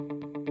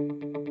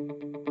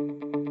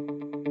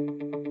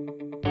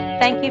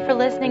Thank you for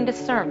listening to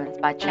Sermons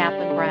by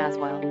Chaplain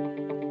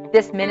Braswell.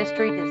 This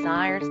ministry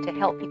desires to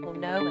help people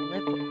know and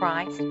live for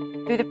Christ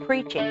through the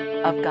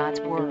preaching of God's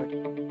Word.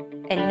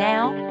 And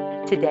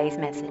now, today's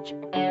message.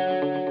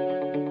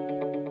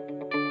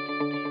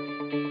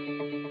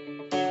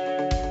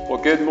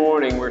 Well, good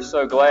morning. We're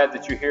so glad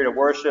that you're here to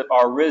worship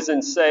our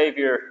risen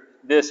Savior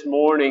this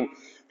morning.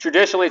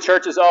 Traditionally,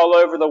 churches all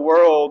over the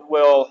world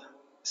will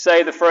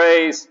say the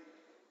phrase,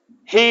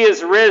 "He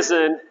is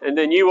risen," and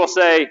then you will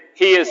say,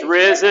 "He is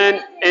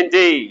risen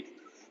indeed."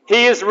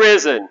 He is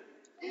risen.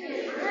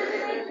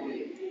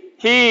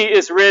 He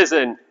is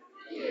risen.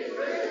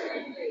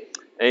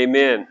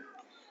 Amen.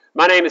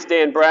 My name is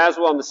Dan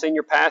Braswell. I'm the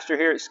senior pastor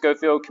here at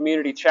Schofield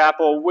Community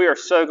Chapel. We are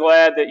so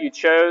glad that you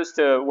chose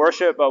to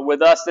worship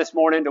with us this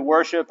morning, to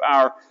worship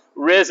our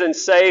risen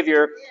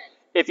Savior.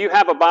 If you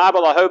have a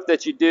Bible, I hope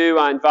that you do.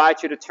 I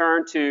invite you to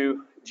turn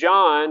to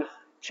John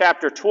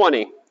chapter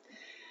 20.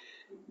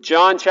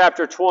 John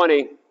chapter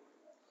 20.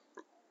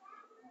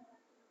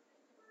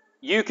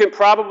 You can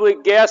probably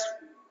guess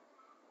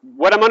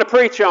what I'm going to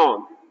preach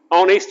on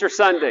Easter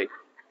Sunday.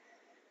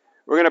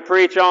 We're going to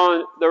preach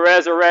on the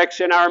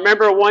resurrection. I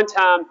remember one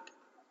time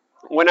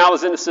when I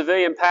was in the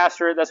civilian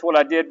pastorate, that's what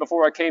I did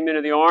before I came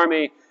into the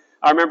Army.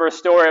 I remember a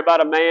story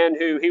about a man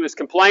who he was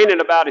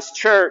complaining about his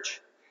church.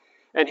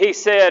 And he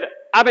said,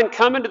 "I've been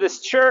coming to this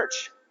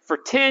church for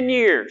 10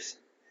 years.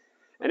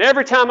 And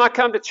every time I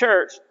come to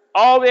church,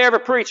 all they ever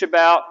preach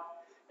about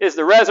is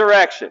the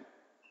resurrection."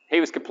 He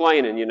was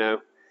complaining, you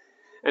know.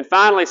 And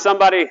finally,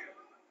 somebody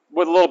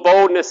with a little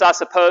boldness, I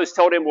suppose,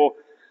 told him, well,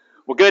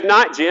 good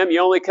night, Jim.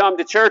 You only come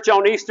to church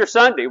on Easter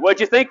Sunday. What'd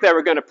you think they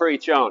were going to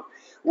preach on?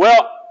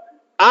 Well,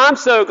 I'm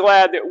so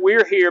glad that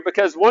we're here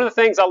because one of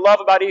the things I love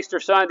about Easter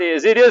Sunday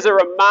is it is a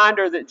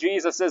reminder that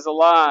Jesus is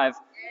alive.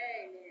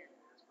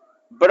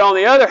 But on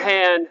the other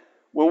hand,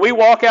 when we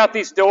walk out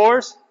these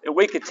doors and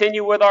we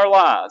continue with our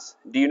lives,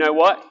 do you know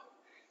what?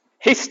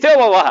 He's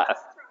still alive.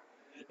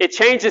 It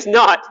changes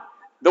not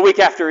the week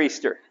after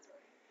Easter.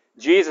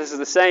 Jesus is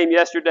the same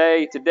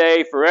yesterday,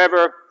 today,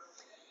 forever.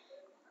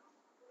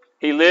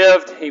 He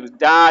lived, he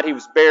died, he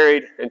was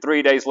buried, and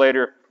 3 days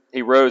later,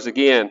 he rose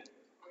again.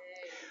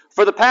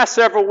 For the past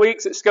several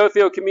weeks at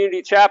Schofield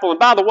Community Chapel, and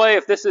by the way,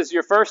 if this is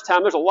your first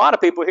time, there's a lot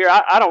of people here.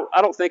 I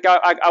don't think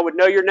I would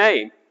know your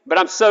name, but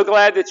I'm so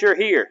glad that you're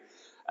here.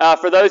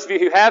 For those of you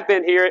who have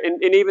been here,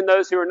 and even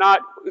those who are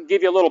not, I'll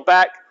give you a little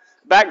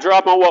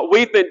backdrop on what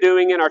we've been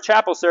doing in our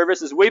chapel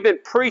services. We've been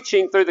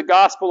preaching through the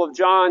Gospel of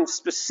John,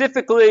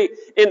 specifically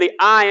in the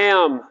I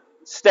am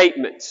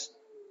statements.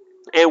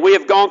 And we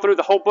have gone through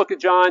the whole book of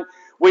John.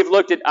 We've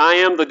looked at I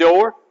am the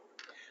door.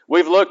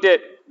 We've looked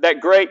at that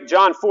great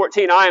John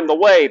 14, I am the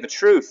way, the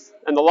truth,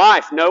 and the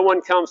life. No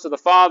one comes to the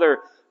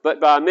Father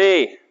but by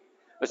me.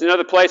 There's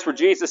another place where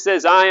Jesus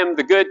says, I am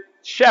the good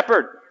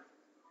shepherd.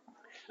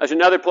 There's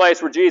another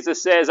place where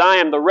Jesus says, I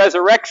am the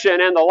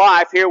resurrection and the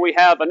life. Here we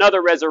have another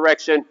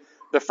resurrection.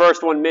 The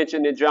first one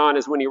mentioned in John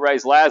is when he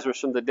raised Lazarus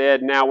from the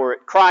dead. Now we're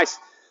at Christ's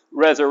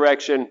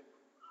resurrection.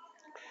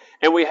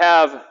 And we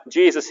have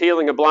Jesus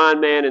healing a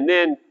blind man and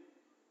then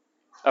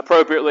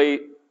appropriately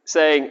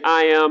saying,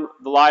 I am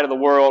the light of the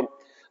world.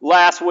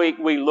 Last week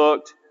we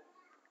looked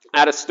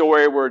at a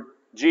story where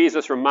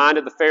Jesus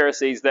reminded the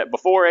Pharisees that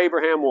before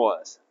Abraham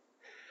was,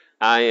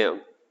 I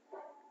am.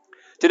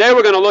 Today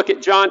we're going to look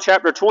at John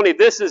chapter 20.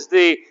 This is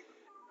the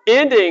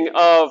ending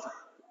of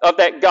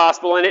that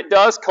gospel, and it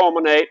does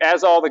culminate,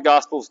 as all the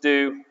gospels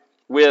do,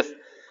 with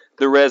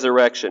the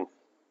resurrection.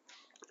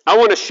 I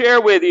want to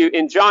share with you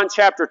in John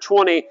chapter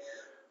 20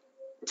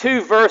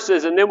 two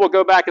verses, and then we'll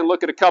go back and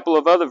look at a couple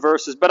of other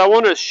verses. But I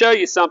want to show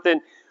you something.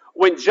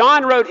 When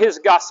John wrote his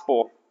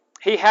gospel,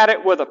 he had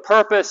it with a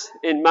purpose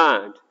in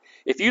mind.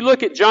 If you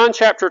look at John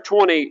chapter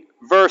 20,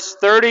 verse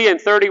 30 and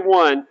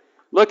 31,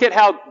 look at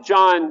how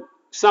John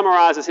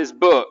summarizes his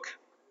book.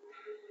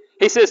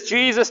 He says,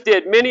 Jesus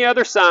did many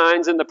other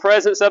signs in the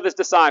presence of his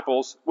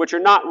disciples, which are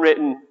not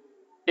written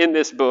in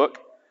this book.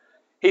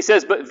 He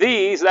says, but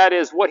these, that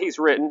is what he's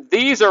written,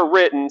 these are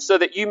written so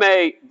that you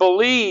may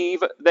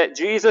believe that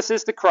Jesus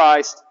is the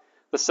Christ,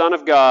 the Son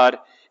of God,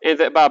 and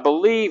that by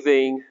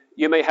believing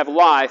you may have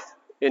life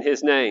in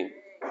his name.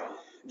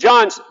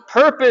 John's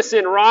purpose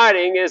in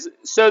writing is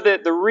so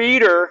that the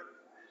reader,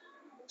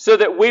 so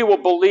that we will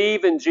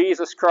believe in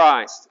Jesus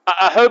Christ.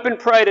 I hope and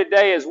pray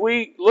today as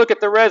we look at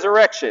the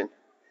resurrection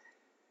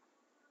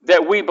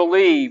that we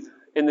believe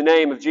in the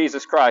name of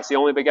Jesus Christ, the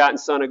only begotten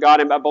Son of God.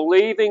 And by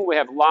believing, we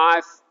have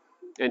life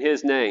in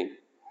his name.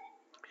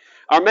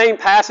 Our main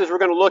passage we're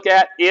going to look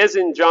at is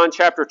in John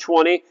chapter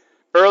 20.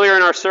 Earlier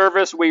in our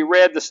service, we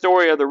read the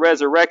story of the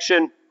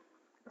resurrection.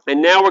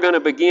 And now we're going to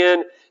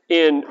begin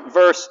in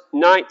verse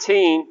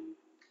 19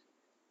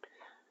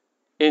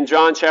 in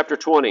John chapter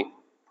 20.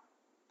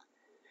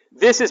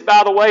 This is,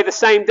 by the way, the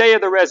same day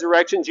of the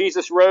resurrection.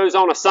 Jesus rose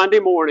on a Sunday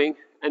morning,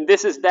 and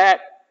this is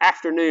that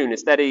afternoon.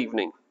 It's that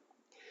evening.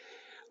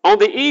 On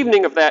the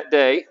evening of that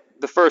day,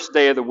 the first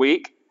day of the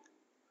week,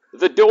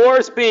 the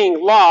doors being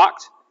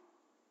locked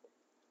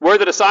where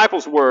the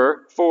disciples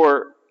were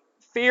for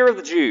fear of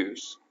the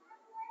Jews,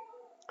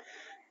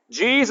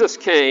 Jesus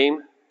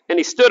came, and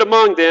he stood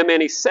among them,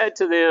 and he said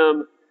to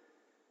them,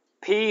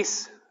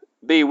 "Peace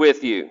be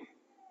with you."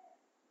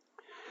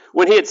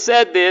 When he had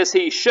said this,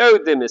 he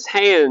showed them his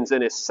hands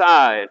and his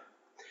side.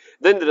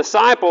 Then the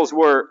disciples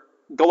were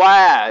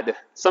glad,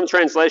 some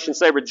translations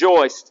say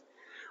rejoiced,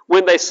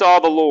 when they saw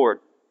the Lord.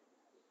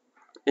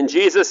 And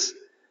Jesus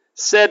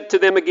said to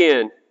them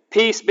again,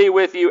 "Peace be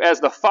with you.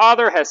 As the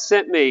Father has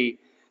sent me,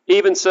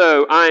 even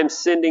so I am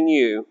sending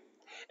you."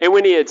 And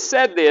when he had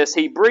said this,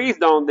 he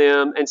breathed on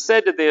them and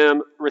said to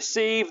them,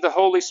 "Receive the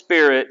Holy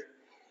Spirit.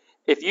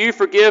 If you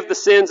forgive the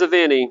sins of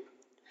any,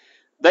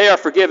 they are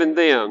forgiven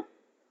them.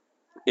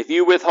 If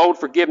you withhold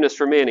forgiveness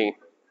from any,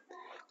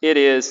 it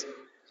is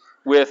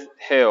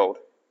withheld."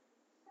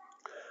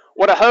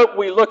 What I hope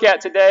we look at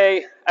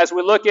today, as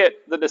we look at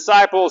the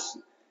disciples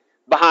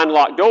behind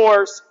locked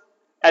doors,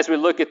 as we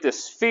look at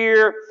this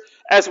fear,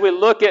 as we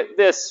look at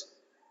this,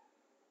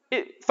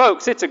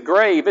 folks, it's a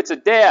grave, it's a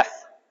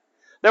death.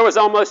 There was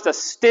almost a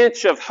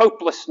stench of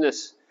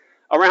hopelessness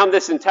around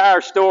this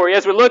entire story.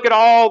 As we look at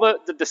all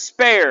the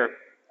despair,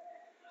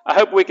 I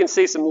hope we can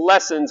see some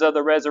lessons of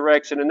the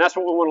resurrection, and that's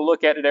what we want to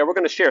look at today. We're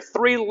going to share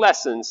 3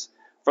 lessons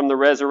from the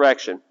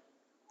resurrection.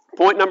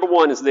 Point number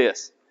 1 is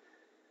this.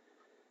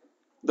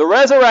 The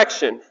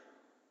resurrection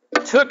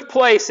took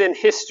place in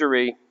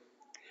history,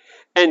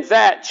 and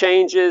that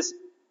changes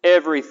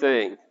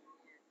everything.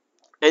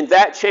 And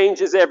that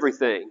changes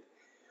everything.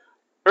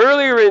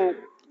 Earlier in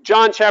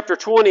John chapter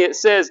 20, it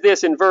says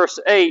this in verse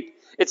 8.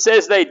 It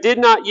says, "They did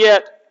not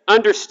yet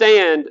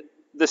understand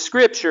the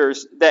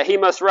scriptures that he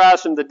must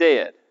rise from the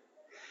dead."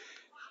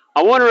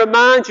 I want to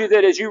remind you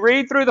that as you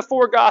read through the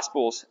 4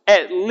 Gospels,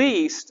 at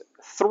least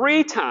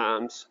 3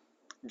 times,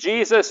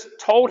 Jesus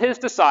told his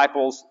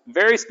disciples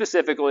very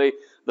specifically,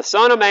 the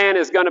Son of Man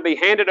is going to be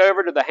handed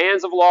over to the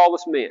hands of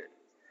lawless men.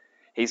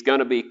 He's going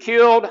to be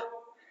killed,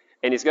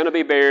 and he's going to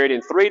be buried,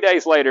 and 3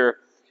 days later,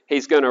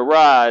 he's going to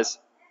rise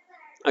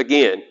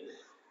again.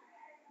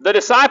 The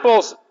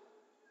disciples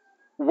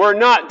were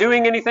not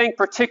doing anything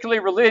particularly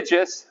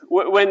religious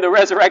when the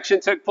resurrection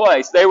took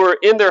place. They were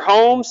in their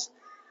homes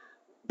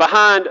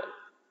behind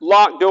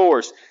locked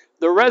doors.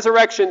 The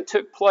resurrection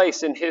took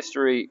place in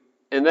history,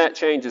 and that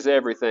changes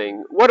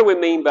everything. What do we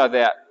mean by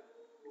that?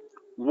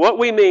 What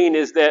we mean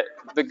is that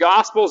the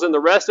Gospels and the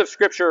rest of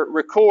Scripture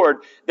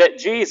record that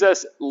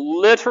Jesus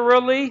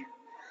literally,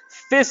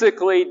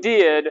 physically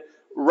did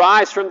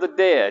rise from the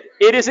dead.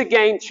 It is a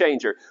game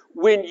changer.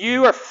 When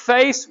you are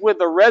faced with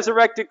the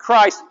resurrected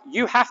Christ,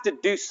 you have to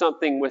do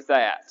something with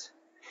that.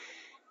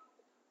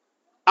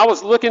 I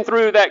was looking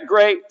through that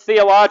great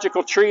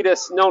theological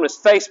treatise known as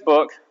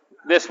Facebook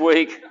this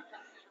week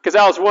because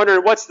I was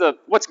wondering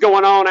what's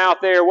going on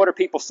out there, what are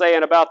people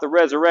saying about the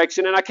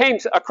resurrection, and I came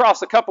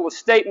across a couple of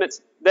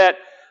statements that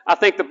I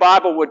think the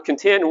Bible would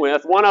contend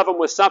with. One of them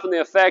was something to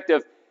the effect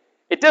of,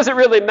 it doesn't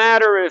really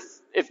matter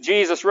if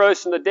Jesus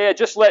rose from the dead,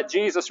 just let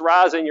Jesus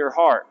rise in your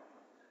heart.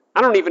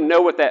 I don't even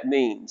know what that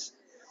means.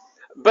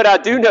 But I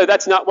do know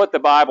that's not what the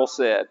Bible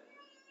said.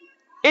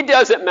 It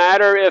doesn't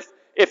matter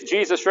if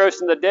Jesus rose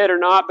from the dead or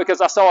not,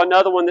 because I saw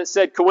another one that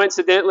said,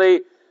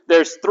 coincidentally,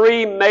 there's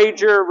 3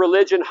 major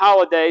religion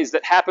holidays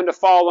that happen to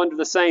fall under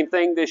the same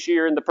thing this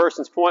year, and the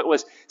person's point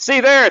was,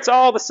 see there, it's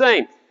all the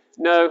same.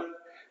 No,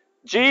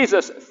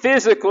 Jesus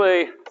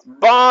physically,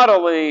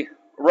 bodily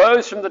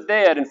rose from the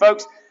dead. And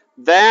folks,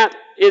 that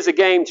is a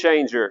game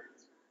changer.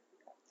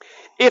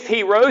 If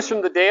he rose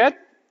from the dead,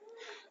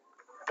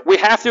 we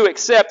have to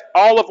accept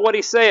all of what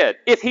he said.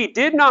 If he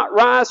did not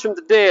rise from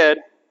the dead,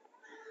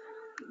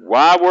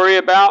 why worry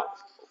about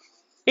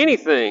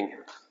anything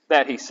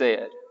that he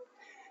said?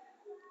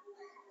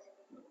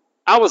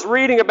 I was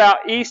reading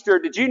about Easter.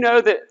 Did you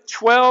know that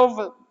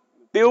 12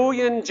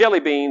 billion jelly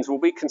beans will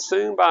be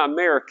consumed by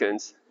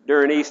Americans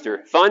during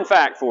Easter? Fun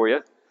fact for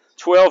you,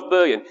 12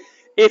 billion.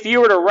 If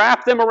you were to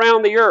wrap them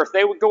around the earth,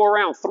 they would go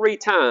around 3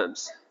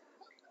 times.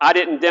 I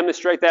didn't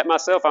demonstrate that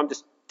myself. I'm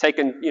just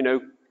taking,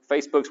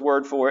 Facebook's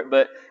word for it,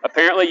 but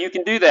apparently you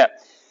can do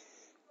that.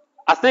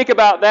 I think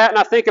about that, and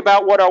I think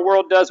about what our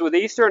world does with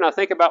Easter, and I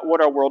think about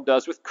what our world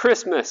does with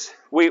Christmas.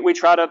 We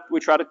try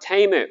to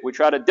tame it. We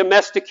try to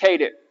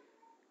domesticate it.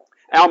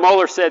 Al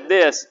Mohler said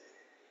this.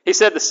 He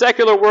said, the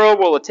secular world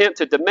will attempt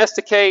to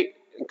domesticate,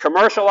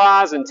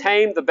 commercialize, and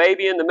tame the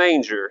baby in the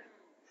manger.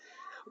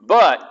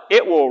 But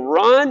it will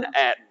run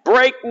at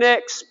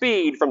breakneck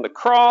speed from the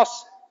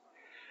cross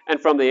and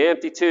from the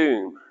empty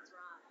tomb.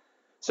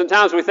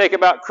 Sometimes we think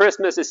about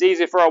Christmas, it's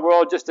easy for our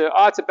world just to,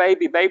 it's a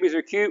baby, babies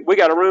are cute. We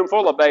got a room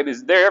full of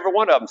babies. Every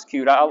one of them's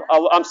cute.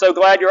 I'm so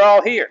glad you're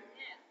all here.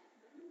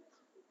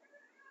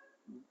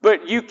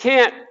 But you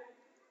can't,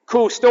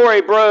 cool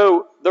story,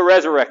 bro, the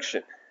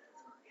resurrection.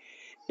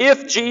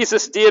 If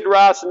Jesus did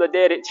rise from the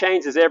dead, it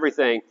changes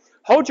everything.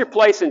 Hold your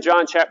place in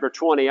John chapter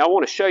 20. I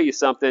want to show you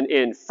something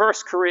in 1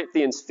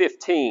 Corinthians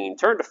 15.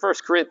 Turn to 1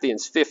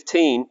 Corinthians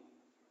 15,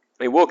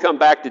 and we'll come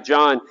back to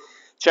John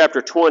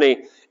chapter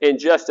 20 in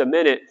just a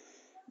minute.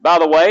 By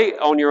the way,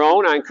 on your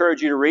own, I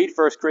encourage you to read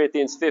 1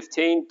 Corinthians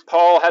 15.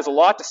 Paul has a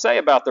lot to say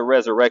about the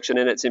resurrection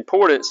and its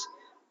importance.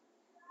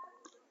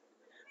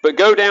 But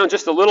go down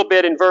just a little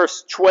bit in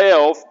verse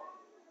 12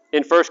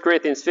 in 1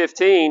 Corinthians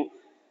 15.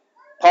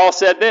 Paul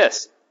said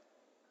this: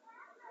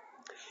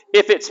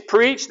 if it's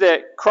preached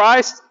that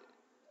Christ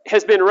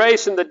has been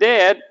raised from the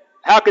dead,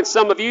 how can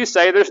some of you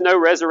say there's no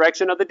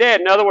resurrection of the dead?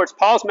 In other words,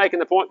 Paul's making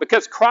the point,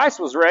 because Christ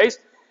was raised,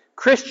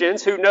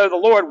 Christians who know the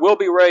Lord will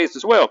be raised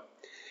as well.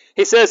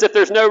 He says if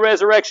there's no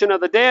resurrection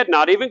of the dead,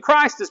 not even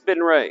Christ has been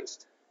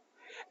raised.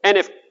 And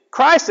if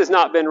Christ has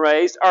not been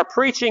raised, our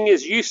preaching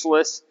is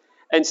useless,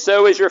 and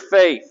so is your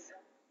faith.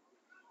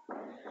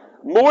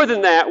 More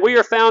than that, we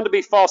are found to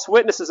be false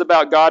witnesses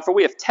about God, for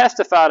we have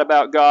testified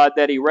about God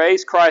that he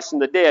raised Christ from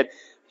the dead.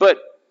 But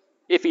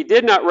if he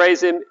did not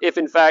raise him, if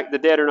in fact the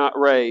dead are not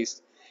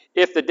raised,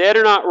 if the dead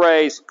are not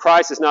raised,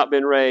 Christ has not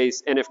been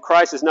raised. And if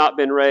Christ has not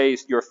been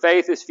raised, your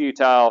faith is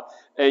futile,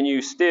 and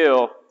you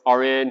still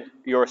are in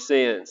your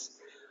sins.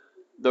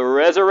 The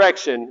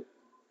resurrection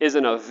is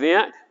an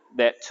event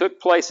that took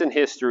place in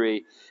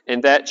history,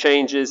 and that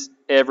changes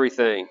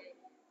everything.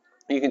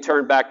 You can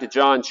turn back to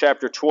John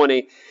chapter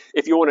 20.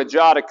 If you want to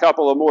jot a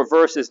couple of more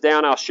verses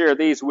down, I'll share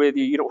these with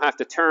you. You don't have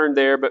to turn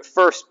there. But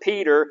 1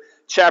 Peter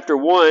chapter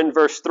 1,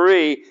 verse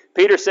 3,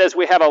 Peter says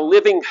we have a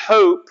living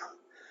hope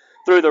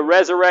through the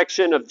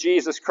resurrection of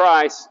Jesus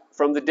Christ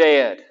from the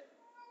dead.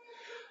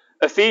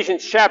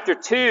 Ephesians chapter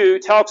 2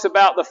 talks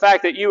about the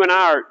fact that you and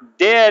I are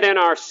dead in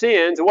our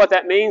sins. And what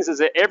that means is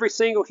that every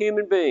single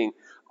human being,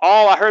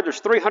 I heard there's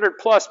 300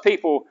 plus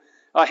people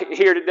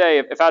here today.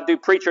 If I do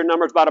preacher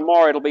numbers by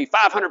tomorrow, it'll be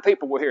 500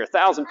 people were here,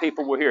 1,000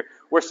 people were here.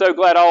 We're so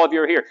glad all of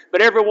you are here.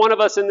 But every one of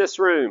us in this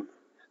room,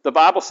 the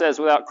Bible says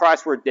without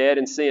Christ we're dead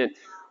in sin.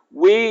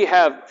 We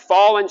have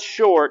fallen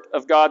short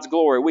of God's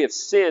glory. We have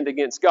sinned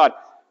against God.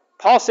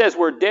 Paul says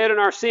we're dead in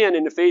our sin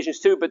in Ephesians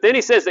 2, but then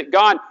he says that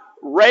God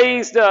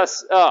raised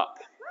us up.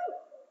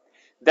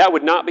 That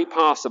would not be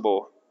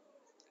possible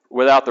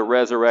without the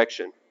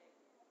resurrection.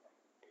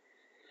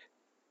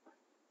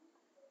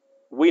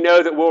 We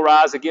know that we'll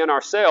rise again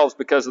ourselves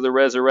because of the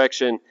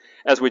resurrection,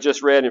 as we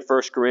just read in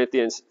 1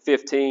 Corinthians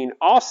 15.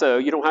 Also,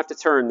 you don't have to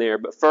turn there,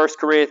 but 1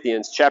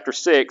 Corinthians chapter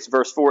 6,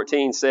 verse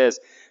 14 says,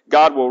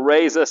 God will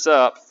raise us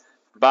up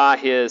by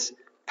his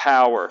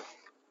power.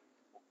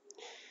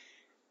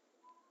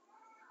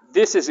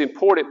 This is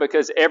important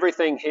because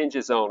everything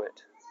hinges on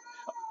it.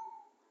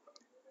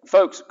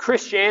 Folks,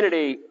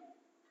 Christianity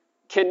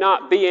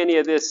cannot be any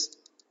of this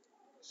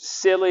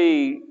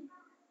silly,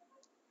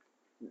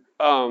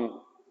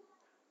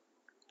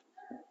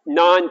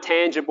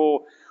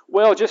 non-tangible,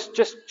 well,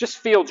 just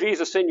feel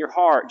Jesus in your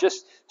heart.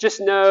 Just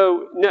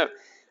know. No.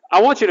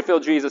 I want you to feel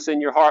Jesus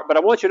in your heart, but I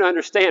want you to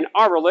understand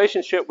our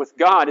relationship with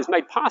God is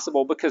made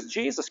possible because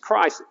Jesus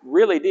Christ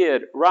really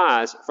did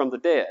rise from the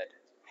dead.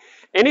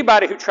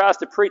 Anybody who tries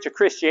to preach a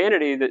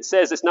Christianity that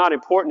says it's not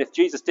important if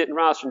Jesus didn't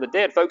rise from the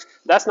dead, folks,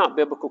 that's not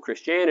biblical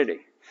Christianity.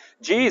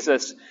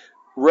 Jesus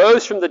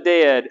rose from the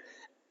dead,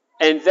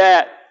 and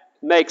that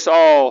makes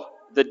all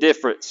the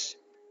difference.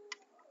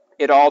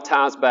 It all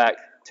ties back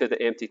to the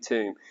empty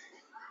tomb.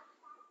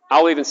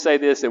 I'll even say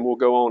this, and we'll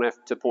go on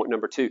to point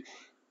number 2.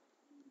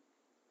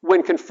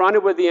 When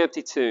confronted with the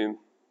empty tomb,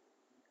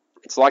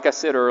 it's like I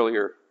said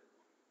earlier,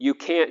 you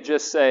can't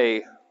just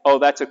say, oh,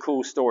 that's a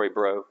cool story,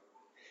 bro.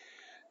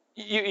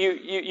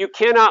 You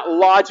cannot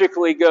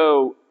logically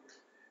go,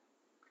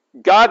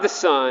 God the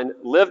Son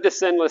lived a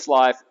sinless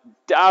life,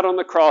 died on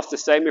the cross to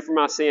save me from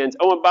my sins.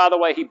 Oh, and by the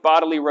way, he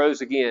bodily rose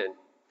again.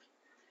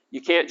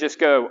 You can't just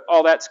go,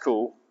 oh, that's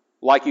cool.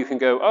 Like you can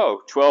go,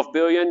 oh, 12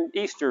 billion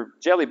Easter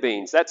jelly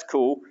beans. That's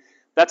cool.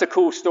 That's a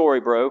cool story,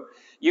 bro.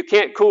 You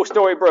can't cool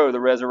story, bro, the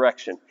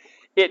resurrection.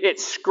 It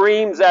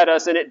screams at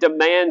us and it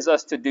demands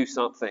us to do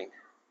something.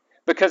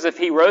 Because if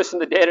he rose from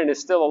the dead and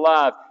is still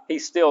alive,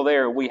 he's still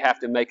there, and we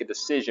have to make a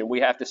decision. We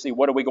have to see,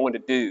 what are we going to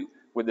do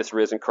with this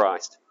risen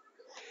Christ?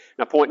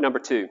 Now, point number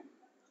 2.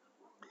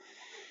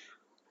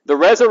 The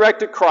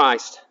resurrected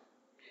Christ,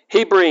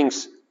 he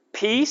brings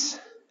peace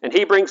and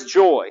he brings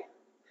joy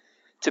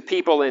to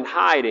people in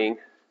hiding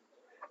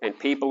and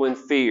people in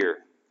fear.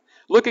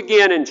 Look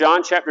again in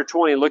John chapter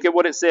 20. Look at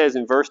what it says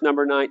in verse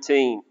number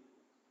 19.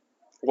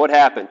 What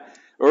happened?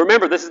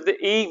 Remember, this is the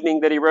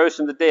evening that he rose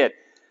from the dead.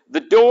 The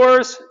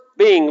doors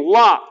being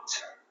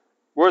locked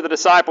where the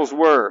disciples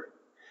were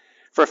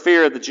for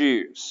fear of the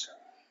Jews.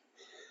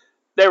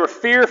 They were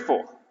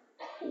fearful.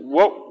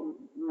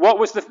 What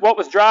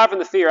was driving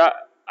the fear?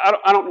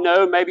 I don't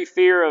know. Maybe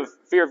fear of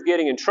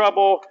getting in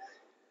trouble.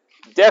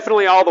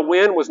 Definitely all the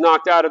wind was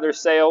knocked out of their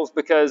sails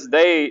because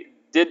they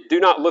do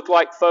not look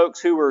like folks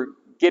who were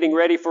getting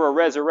ready for a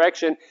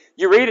resurrection.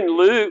 You read in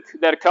Luke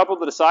that a couple of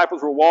the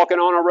disciples were walking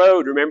on a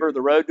road. Remember,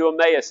 the road to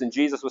Emmaus, and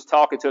Jesus was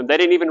talking to them. They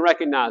didn't even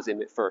recognize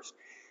him at first.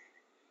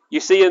 You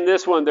see in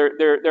this one,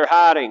 they're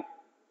hiding.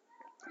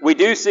 We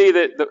do see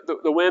that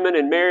the women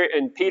and Mary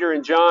and Peter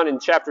and John in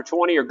chapter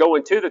 20 are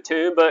going to the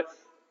tomb, but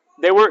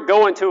they weren't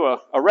going to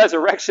a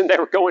resurrection. They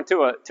were going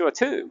to a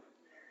tomb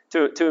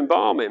to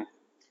embalm him.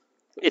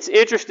 It's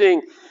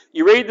interesting.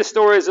 You read the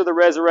stories of the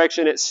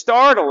resurrection. It's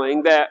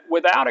startling that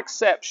without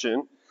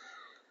exception,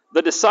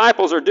 The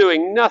disciples are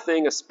doing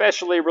nothing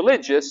especially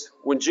religious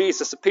when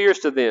Jesus appears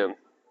to them.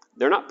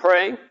 They're not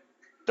praying.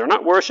 They're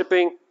not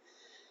worshiping.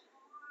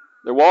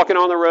 They're walking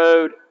on the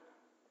road.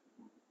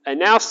 And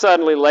now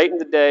suddenly, late in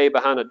the day,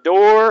 behind a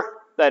door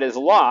that is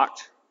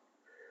locked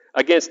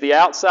against the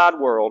outside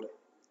world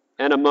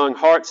and among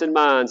hearts and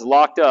minds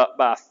locked up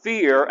by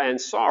fear and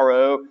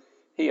sorrow,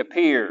 he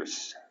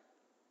appears.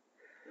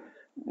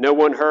 No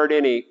one heard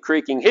any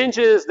creaking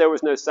hinges. There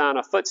was no sign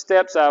of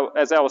footsteps.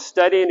 As I was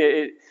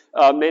studying,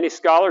 many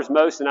scholars,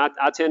 most, and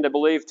I tend to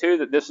believe too,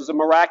 that this was a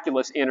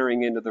miraculous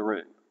entering into the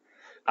room.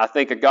 I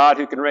think a God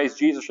who can raise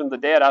Jesus from the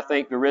dead, I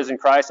think the risen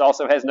Christ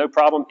also has no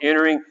problem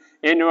entering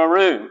into a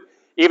room.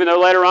 Even though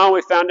later on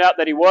we found out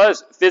that he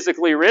was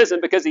physically risen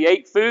because he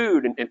ate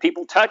food and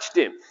people touched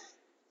him.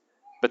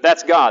 But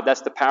that's God.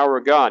 That's the power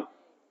of God.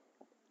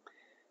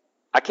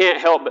 I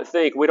can't help but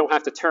think, we don't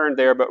have to turn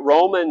there, but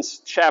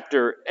Romans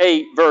chapter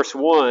 8, verse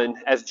 1,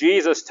 as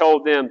Jesus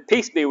told them,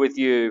 peace be with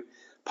you,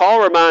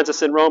 Paul reminds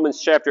us in Romans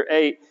chapter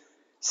 8,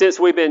 since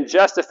we've been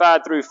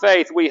justified through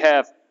faith, we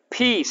have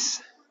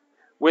peace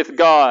with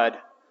God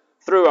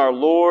through our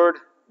Lord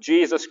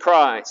Jesus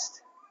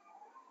Christ.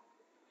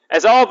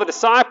 As all the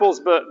disciples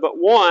but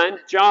one,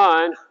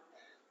 John,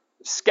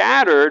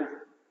 scattered,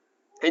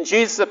 and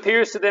Jesus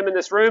appears to them in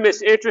this room,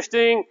 it's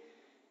interesting.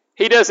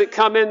 He doesn't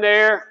come in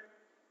there.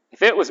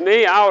 If it was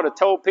me, I would have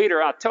told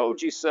Peter, I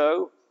told you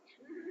so.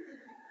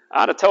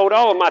 I'd have told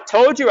all of them, I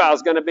told you I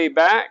was going to be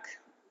back.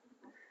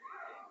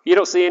 You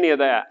don't see any of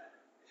that.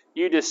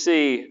 You just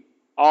see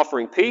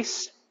offering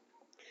peace,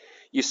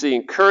 you see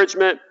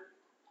encouragement,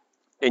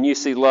 and you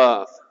see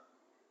love.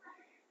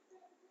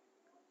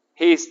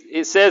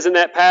 It says in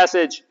that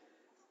passage,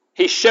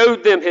 he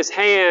showed them his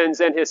hands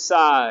and his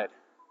side.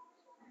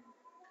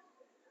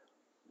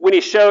 When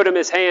he showed them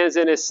his hands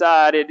and his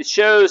side, it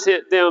shows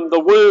them the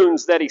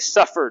wounds that he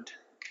suffered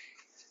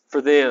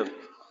for them.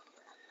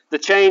 The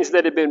chains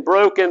that had been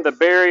broken, the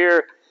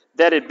barrier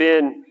that had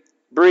been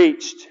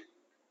breached.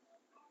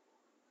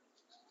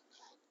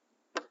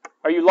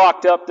 Are you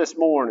locked up this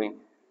morning?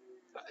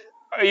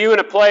 Are you in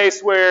a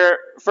place where,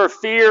 for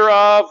fear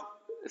of,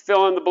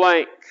 fill in the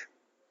blank,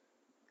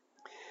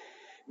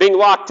 being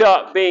locked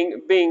up,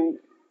 being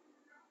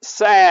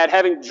sad,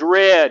 having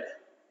dread?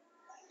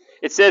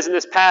 It says in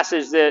this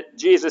passage that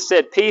Jesus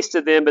said peace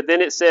to them, but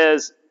then it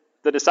says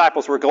the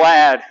disciples were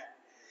glad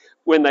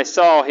when they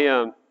saw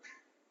him.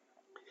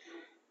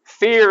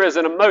 Fear is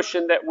an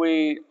emotion that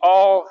we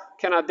all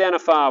can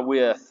identify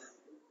with.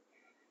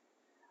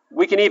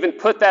 We can even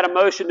put that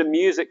emotion to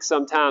music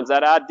sometimes,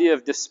 that idea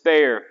of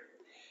despair.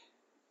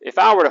 If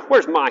I were to,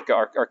 where's Micah,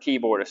 our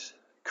keyboardist?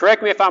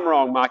 Correct me if I'm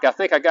wrong, Mike. I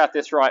think I got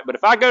this right. But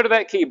if I go to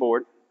that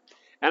keyboard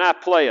and I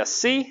play a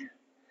C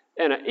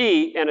and an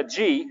E and a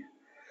G,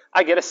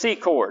 I get a C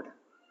chord.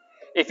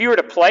 If you were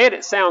to play it,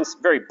 it sounds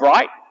very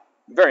bright,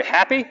 very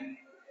happy.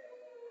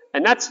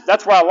 And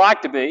that's where I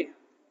like to be.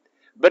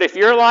 But if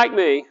you're like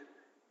me,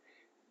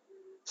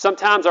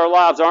 sometimes our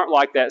lives aren't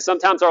like that.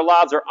 Sometimes our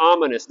lives are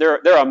ominous. They're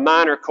a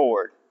minor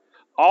chord.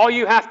 All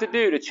you have to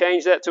do to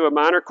change that to a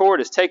minor chord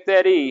is take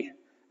that E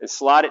and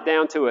slide it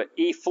down to an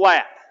E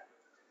flat.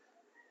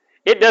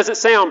 It doesn't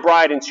sound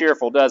bright and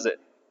cheerful, does it?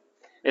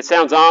 It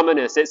sounds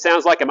ominous. It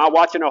sounds like, am I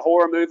watching a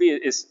horror movie?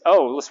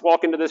 Let's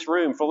walk into this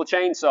room full of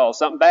chainsaws.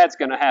 Something bad's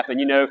going to happen,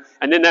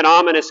 And then that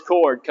ominous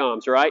chord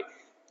comes, right?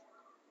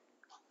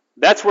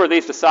 That's where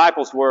these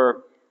disciples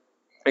were,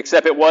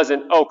 except it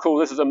wasn't, oh, cool,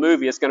 this is a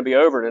movie. It's going to be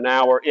over in an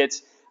hour.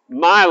 It's,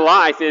 my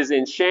life is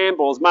in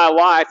shambles. My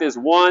life is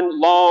one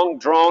long,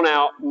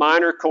 drawn-out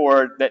minor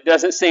chord that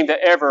doesn't seem to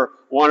ever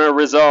want to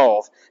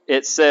resolve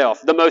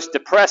itself. The most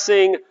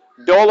depressing,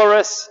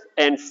 dolorous,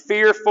 and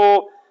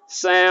fearful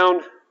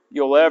sound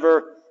you'll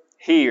ever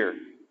hear.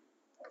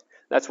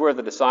 That's where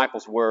the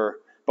disciples were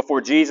before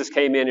Jesus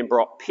came in and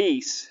brought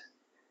peace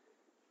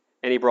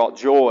and he brought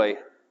joy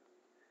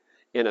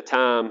in a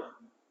time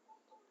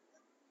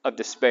of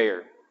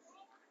despair.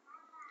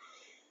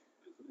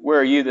 Where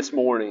are you this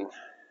morning?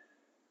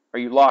 Are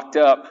you locked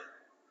up?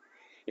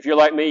 If you're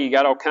like me, you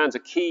got all kinds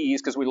of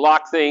keys because we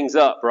lock things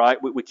up, right?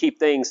 We keep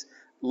things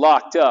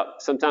locked up.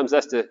 Sometimes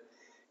that's to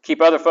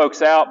keep other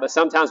folks out, but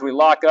sometimes we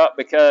lock up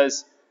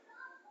because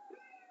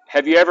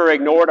have you ever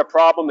ignored a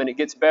problem and it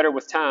gets better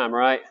with time,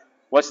 right?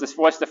 What's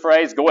the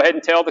phrase? Go ahead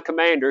and tell the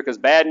commander because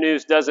bad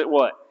news doesn't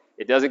what?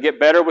 It doesn't get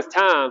better with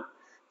time.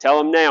 Tell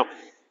them now.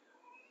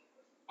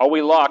 Are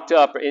we locked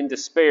up in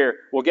despair?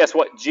 Well, guess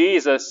what?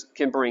 Jesus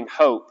can bring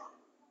hope.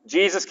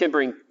 Jesus can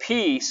bring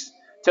peace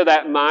to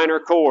that minor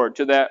chord,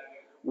 to that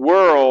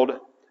world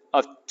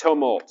of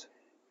tumult.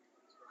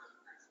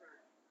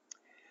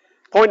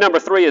 Point number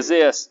 3 is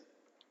this.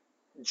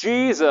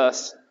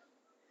 Jesus,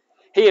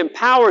 he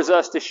empowers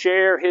us to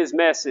share his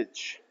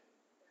message.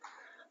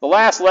 The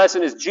last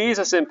lesson is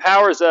Jesus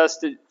empowers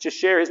us to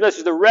share his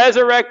message. The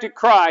resurrected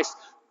Christ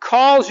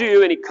calls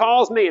you and he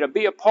calls me to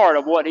be a part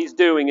of what he's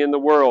doing in the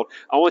world.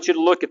 I want you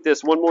to look at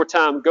this one more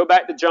time. Go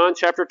back to John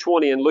chapter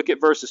 20 and look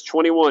at verses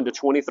 21 to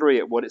 23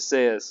 at what it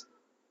says.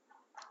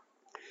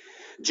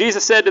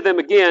 Jesus said to them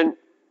again,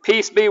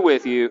 peace be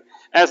with you.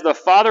 As the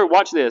Father,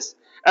 watch this,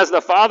 as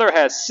the Father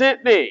has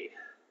sent me,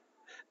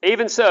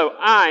 even so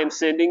I am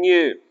sending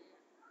you.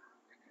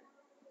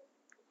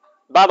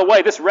 By the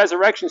way, this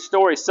resurrection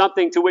story is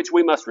something to which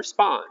we must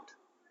respond.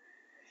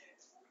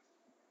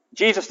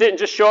 Jesus didn't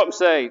just show up and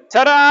say,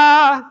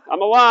 ta-da,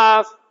 I'm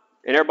alive,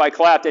 and everybody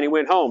clapped and he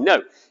went home.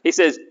 No, he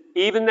says,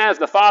 even as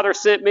the Father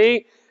sent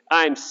me,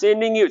 I'm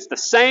sending you. It's the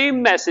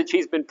same message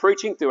he's been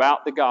preaching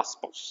throughout the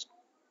Gospels.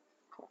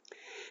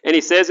 And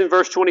he says in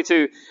verse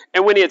 22,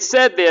 and when he had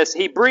said this,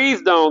 he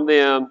breathed on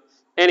them,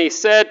 and he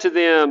said to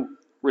them,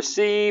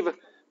 receive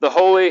the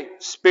Holy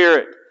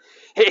Spirit.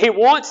 He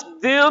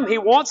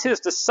wants his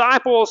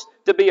disciples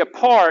to be a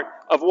part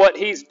of what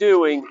he's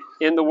doing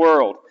in the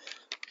world.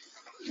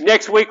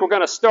 Next week, we're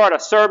going to start a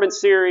sermon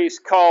series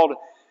called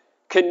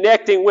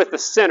Connecting with the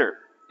Sinner.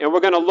 And we're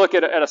going to look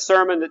at a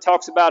sermon that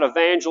talks about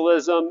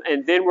evangelism,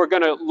 and then we're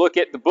going to look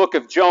at the book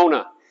of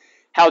Jonah,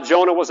 how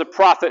Jonah was a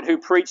prophet who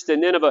preached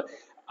in Nineveh.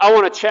 I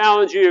want to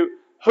challenge you,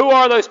 who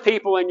are those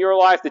people in your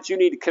life that you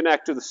need to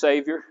connect to the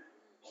Savior?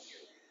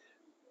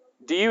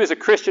 Do you as a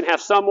Christian have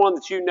someone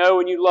that you know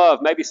and you love,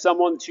 maybe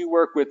someone that you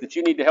work with that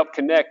you need to help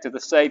connect to the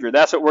Savior?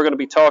 That's what we're going to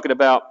be talking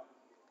about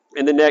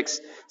in the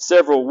next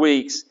several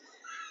weeks.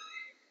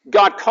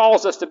 God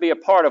calls us to be a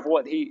part of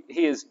what He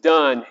has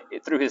done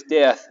through His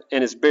death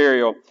and His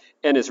burial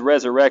and His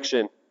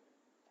resurrection.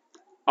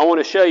 I want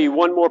to show you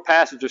one more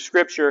passage of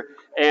Scripture,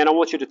 and I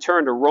want you to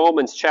turn to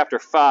Romans chapter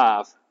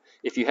 5.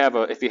 If you have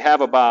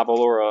a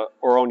Bible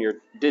or on your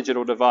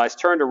digital device,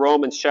 turn to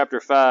Romans chapter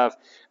 5.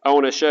 I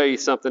want to show you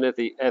something at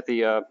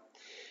the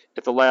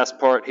last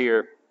part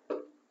here.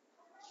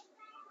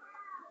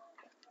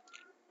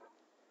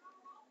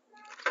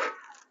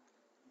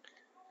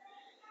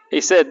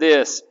 He said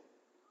this.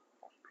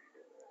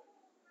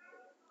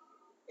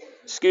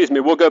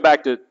 We'll go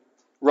back to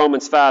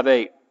Romans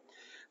 5:8.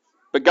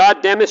 But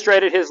God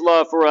demonstrated His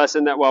love for us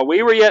in that while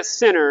we were yet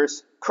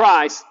sinners,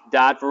 Christ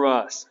died for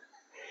us.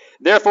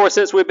 Therefore,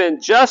 since we've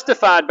been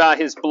justified by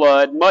His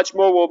blood, much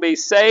more will be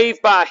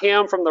saved by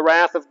Him from the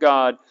wrath of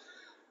God.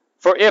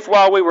 For if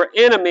while we were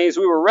enemies,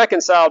 we were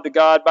reconciled to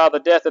God by the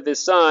death of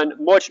His Son,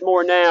 much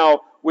more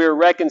now we are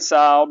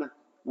reconciled,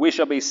 we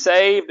shall be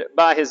saved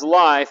by His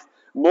life.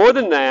 More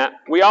than that,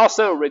 we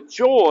also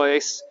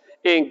rejoice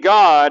in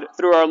God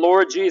through our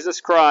Lord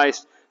Jesus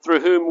Christ,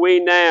 through whom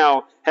we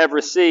now have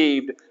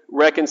received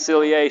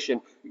reconciliation.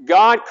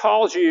 God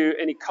calls you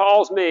and He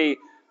calls me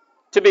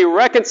to be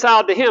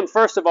reconciled to Him,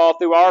 first of all,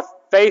 through our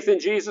faith in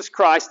Jesus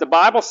Christ. The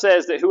Bible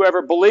says that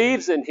whoever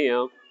believes in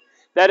Him,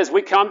 that is,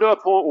 we come to a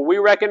point where we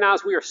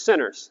recognize we are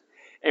sinners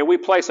and we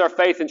place our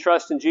faith and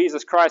trust in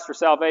Jesus Christ for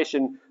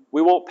salvation,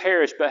 we won't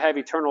perish but have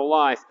eternal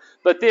life.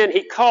 But then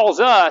He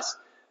calls us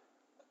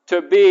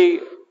to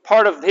be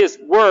part of His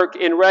work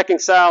in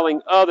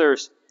reconciling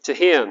others to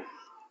Him.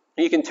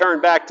 You can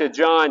turn back to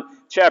John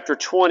chapter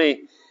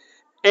 20,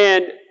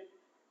 and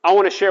I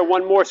want to share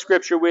one more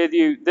scripture with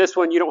you. This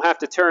one you don't have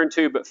to turn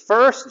to, but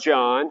 1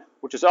 John,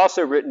 which is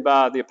also written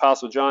by the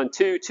Apostle John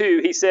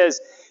 2:2, he says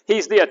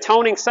He's the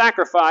atoning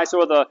sacrifice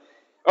or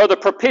the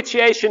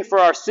propitiation for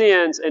our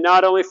sins, and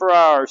not only for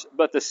ours,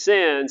 but the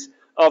sins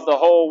of the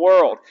whole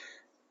world.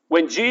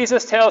 When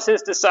Jesus tells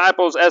His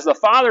disciples, as the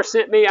Father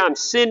sent me, I'm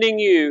sending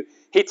you,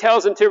 He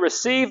tells them to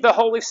receive the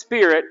Holy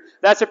Spirit.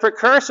 That's a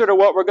precursor to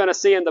what we're going to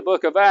see in the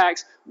book of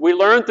Acts. We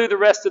learn through the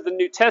rest of the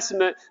New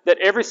Testament that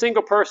every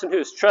single person who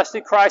has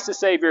trusted Christ as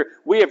Savior,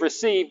 we have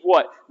received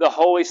what? The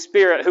Holy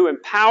Spirit, who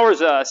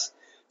empowers us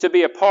to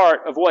be a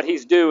part of what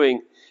He's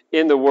doing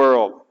in the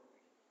world.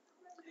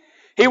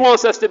 He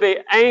wants us to be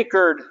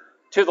anchored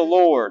to the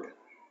Lord.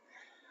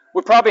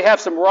 We probably have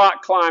some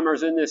rock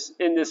climbers in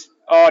this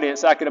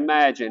audience, I could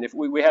imagine. If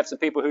we have some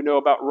people who know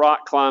about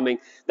rock climbing,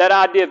 that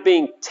idea of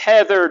being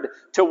tethered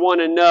to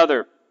one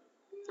another.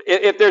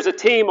 If there's a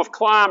team of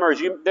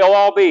climbers, they'll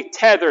all be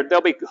tethered.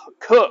 They'll be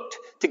hooked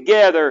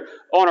together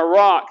on a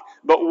rock.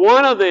 But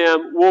one of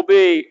them will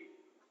be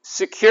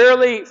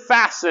securely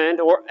fastened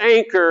or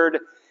anchored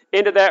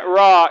into that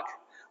rock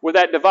with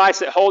that device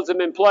that holds them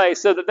in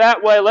place. So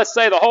that way, let's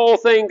say the whole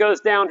thing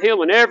goes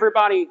downhill and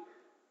everybody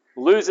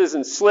loses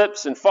and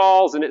slips and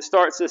falls, and it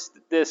starts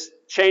this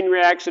chain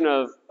reaction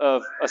of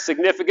a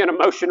significant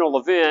emotional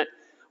event.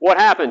 What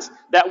happens?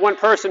 That one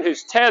person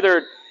who's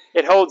tethered,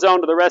 it holds on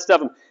to the rest of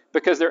them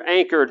because they're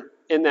anchored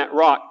in that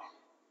rock.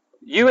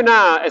 You and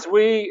I, as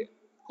we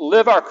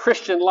live our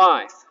Christian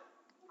life,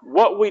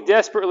 what we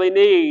desperately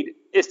need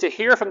is to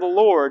hear from the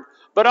Lord,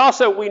 but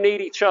also we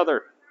need each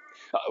other.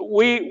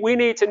 We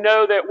need to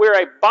know that we're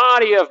a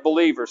body of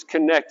believers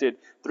connected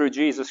through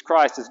Jesus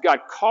Christ as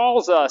God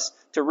calls us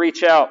to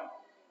reach out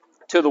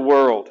to the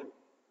world.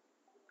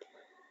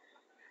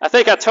 I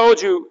think I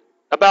told you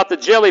about the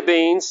jelly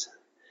beans.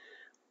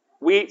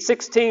 We eat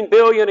 16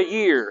 billion a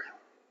year.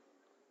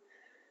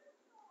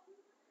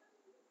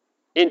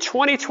 In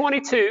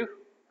 2022,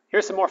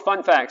 here's some more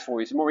fun facts for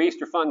you, some more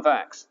Easter fun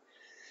facts.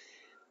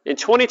 In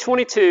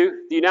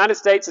 2022, the United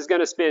States is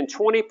going to spend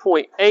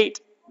 $20.8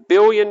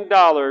 billion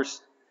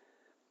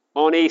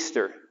on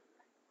Easter.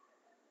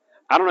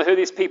 I don't know who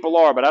these people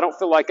are, but I don't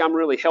feel like I'm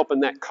really helping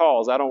that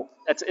cause.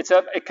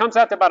 It comes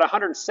out to about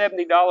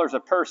 $170 a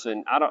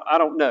person. I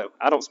don't know.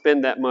 I don't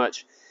spend that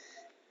much.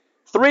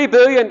 $3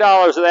 billion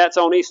of that's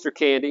on Easter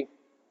candy.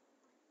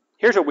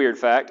 Here's a weird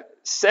fact.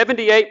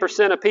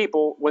 78% of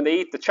people, when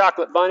they eat the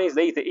chocolate bunnies,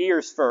 they eat the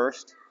ears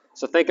first.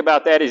 So think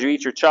about that as you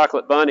eat your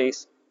chocolate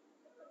bunnies.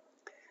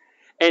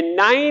 And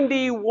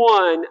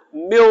 91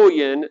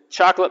 million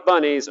chocolate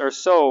bunnies are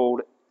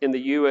sold in the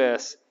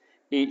U.S.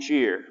 each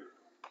year.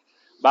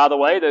 By the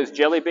way, those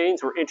jelly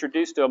beans were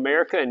introduced to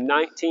America in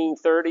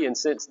 1930, and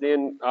since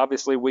then,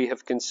 obviously, we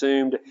have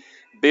consumed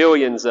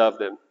billions of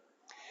them.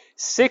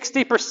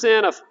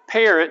 60% of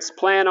parents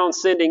plan on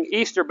sending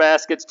Easter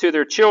baskets to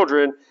their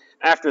children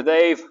after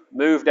they've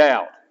moved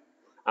out.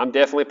 I'm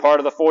definitely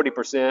part of the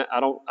 40%.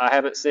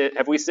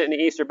 Have we sent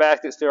any Easter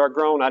baskets to our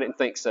grown? I didn't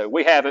think so.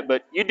 We haven't,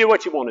 but you do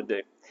what you want to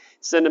do.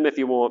 Send them if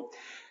you want.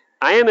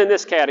 I am in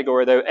this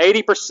category, though.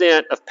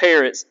 80% of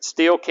parents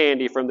steal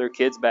candy from their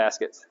kids'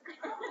 baskets.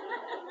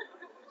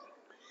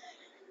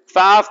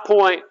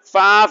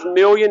 5.5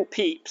 million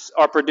Peeps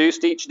are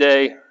produced each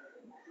day,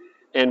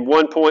 and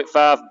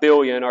 1.5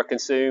 billion are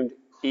consumed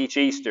each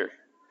Easter.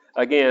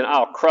 Again,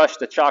 I'll crush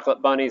the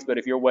chocolate bunnies, but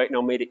if you're waiting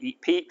on me to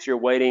eat Peeps, you're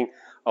waiting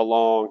a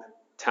long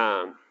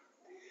time.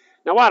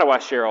 Now, why do I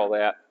share all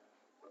that?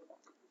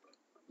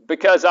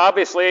 Because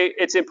obviously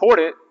it's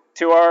important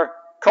to our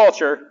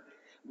culture,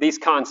 these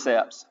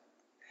concepts.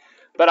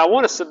 But I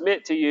want to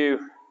submit to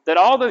you that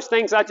all those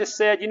things I just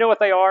said, you know what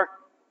they are?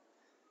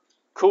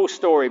 Cool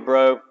story,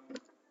 bro.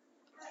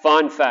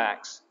 Fun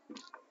facts.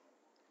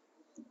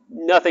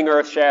 Nothing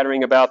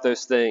earth-shattering about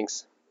those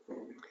things.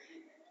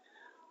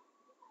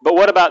 But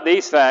what about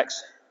these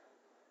facts?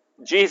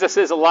 Jesus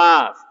is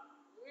alive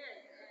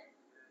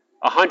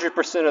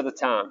 100% of the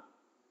time.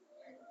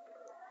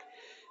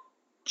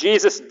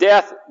 Jesus'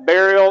 death,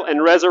 burial,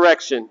 and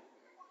resurrection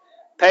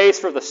pays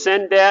for the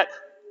sin debt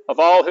of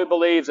all who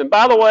believes. And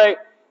by the way,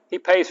 he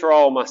pays for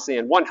all my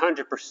sin,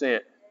 100%.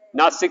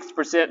 Not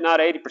 60%, not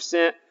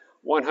 80%,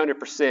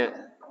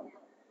 100%.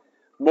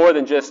 More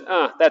than just,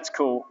 that's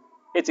cool.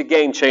 It's a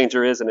game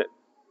changer, isn't it?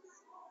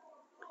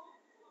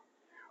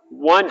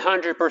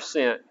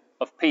 100%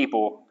 of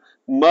people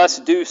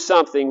must do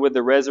something with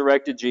the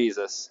resurrected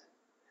Jesus.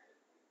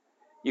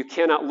 You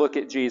cannot look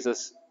at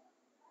Jesus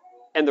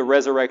and the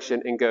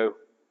resurrection and go,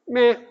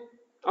 meh,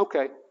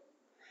 okay.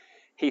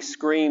 He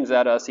screams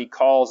at us. He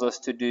calls us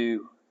to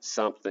do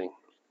something.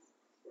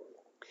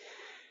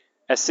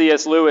 As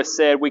C.S. Lewis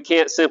said, we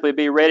can't simply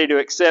be ready to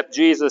accept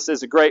Jesus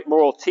as a great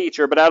moral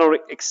teacher, but I don't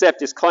accept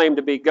his claim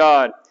to be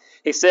God.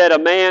 He said a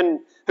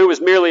man who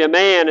was merely a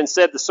man and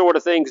said the sort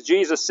of things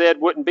Jesus said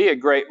wouldn't be a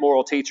great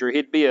moral teacher.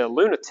 He'd be a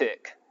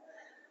lunatic.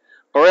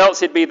 Or else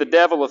he'd be the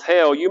devil of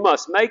hell. You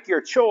must make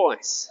your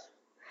choice.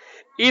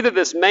 Either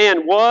this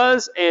man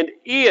was and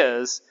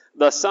is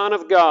the Son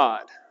of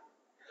God,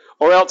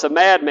 or else a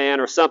madman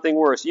or something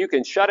worse. You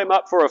can shut him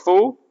up for a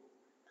fool.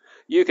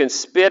 You can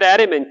spit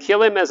at him and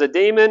kill him as a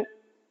demon.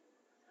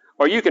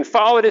 Or you can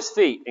fall at his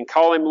feet and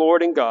call him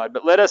Lord and God.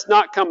 But let us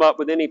not come up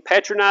with any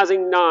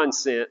patronizing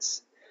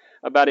nonsense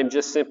about him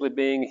just simply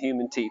being a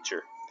human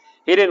teacher.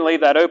 He didn't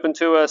leave that open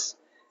to us.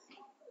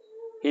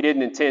 He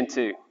didn't intend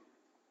to.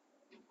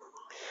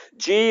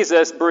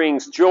 Jesus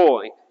brings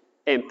joy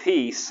and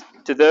peace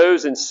to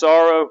those in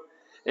sorrow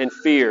and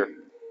fear.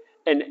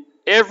 And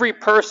every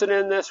person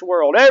in this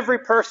world, every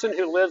person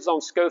who lives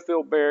on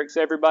Schofield Barracks,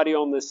 everybody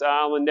on this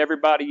island,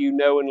 everybody you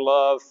know and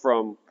love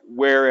from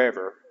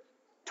wherever,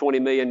 20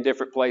 million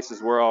different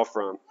places we're all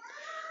from,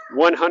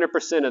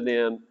 100% of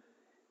them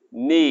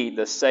need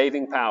the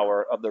saving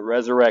power of the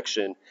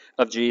resurrection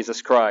of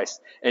Jesus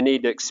Christ and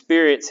need to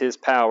experience his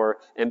power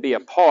and be a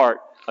part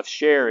of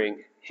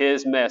sharing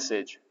his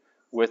message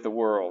with the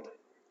world.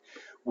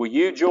 Will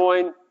you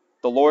join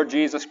the Lord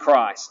Jesus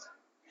Christ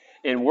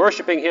in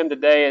worshiping him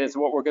today? And it's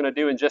what we're going to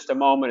do in just a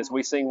moment as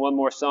we sing one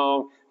more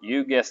song,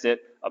 you guessed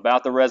it,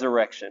 about the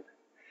resurrection.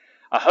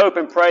 I hope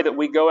and pray that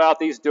we go out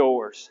these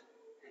doors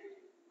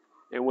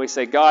and we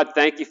say, God,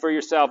 thank you for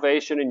your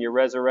salvation and your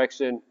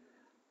resurrection.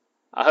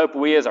 I hope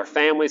we as our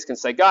families can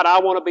say, God,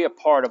 I want to be a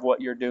part of what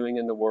you're doing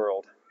in the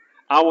world.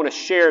 I want to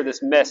share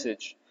this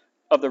message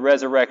of the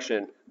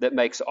resurrection that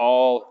makes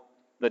all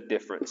the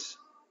difference.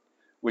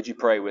 Would you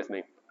pray with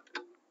me?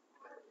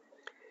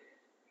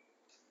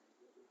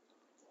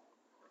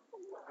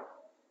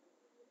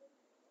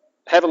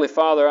 Heavenly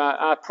Father,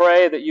 I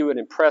pray that you would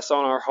impress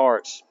on our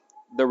hearts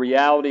the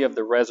reality of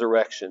the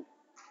resurrection.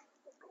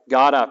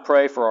 God, I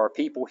pray for our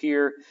people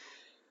here.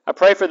 I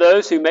pray for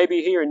those who may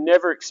be here and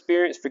never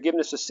experienced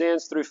forgiveness of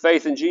sins through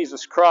faith in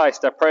Jesus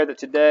Christ. I pray that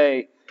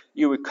today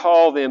you would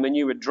call them and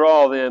you would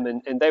draw them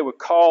and they would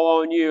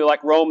call on you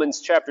like Romans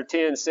chapter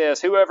 10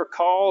 says, whoever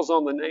calls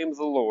on the name of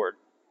the Lord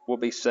will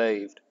be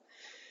saved.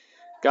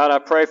 God, I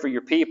pray for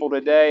your people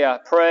today. I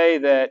pray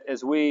that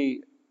as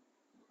we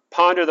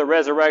ponder the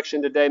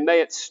resurrection today,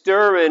 may it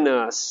stir in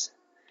us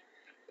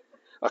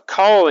a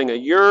calling, a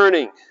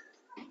yearning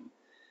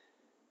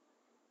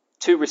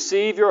to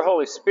receive your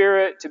Holy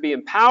Spirit, to be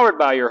empowered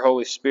by your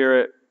Holy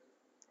Spirit,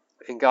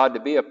 And God, to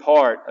be a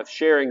part of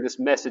sharing this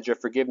message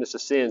of forgiveness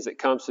of sins that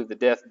comes through the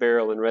death,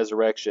 burial, and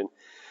resurrection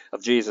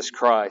of Jesus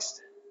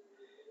Christ.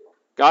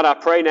 God, I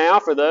pray now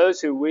for those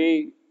who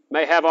we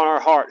may have on our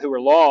heart who are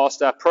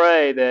lost. I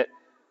pray that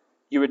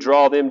you would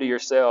draw them to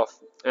yourself,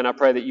 and I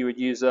pray that you would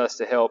use us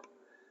to help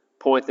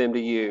point them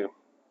to you.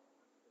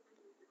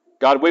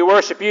 God, we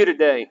worship you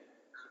today,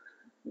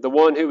 the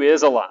one who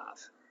is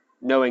alive,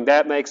 knowing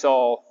that makes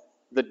all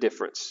the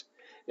difference.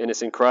 And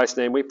it's in Christ's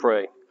name we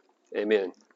pray. Amen.